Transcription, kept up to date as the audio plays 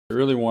I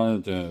really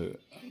wanted to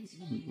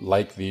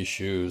like these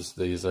shoes.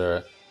 These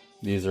are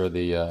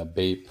the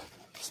Bape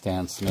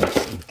Stan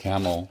Smith in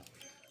camel.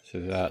 So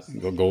that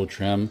gold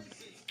trim,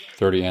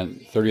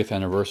 30th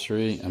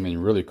anniversary. I mean,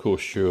 really cool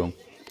shoe.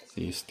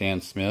 The Stan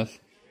Smith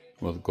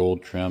with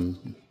gold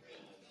trim.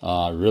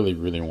 I really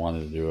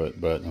wanted to do it,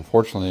 but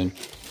unfortunately,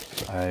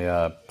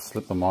 I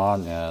slipped them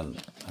on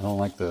and I don't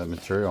like the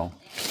material.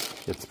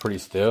 It's pretty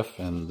stiff,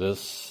 and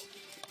this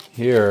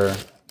here,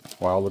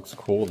 while it looks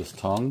cool, this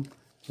tongue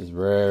is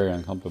very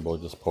uncomfortable.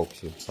 It just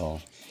pokes you.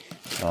 So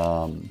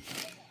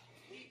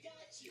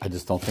I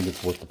just don't think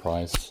it's worth the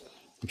price.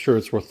 I'm sure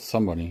it's worth to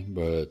somebody,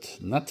 but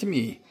not to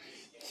me.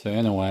 So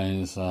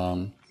anyways,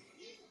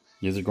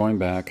 these are going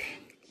back.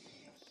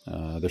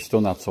 They're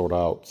still not sold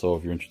out, so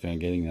if you're interested in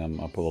getting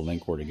them, I'll put a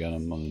link where to get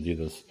them on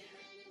Adidas.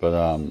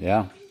 But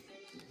yeah,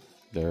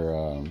 they're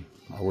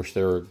I wish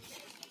they were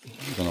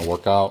gonna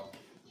work out.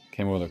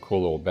 Came with a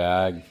cool little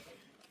bag.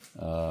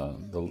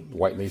 The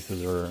white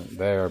laces are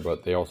there,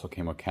 but they also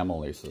came with camel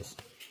laces.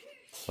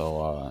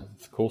 So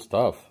it's cool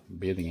stuff.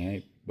 Bathing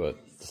ape, but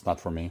it's not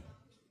for me.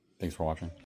 Thanks for watching.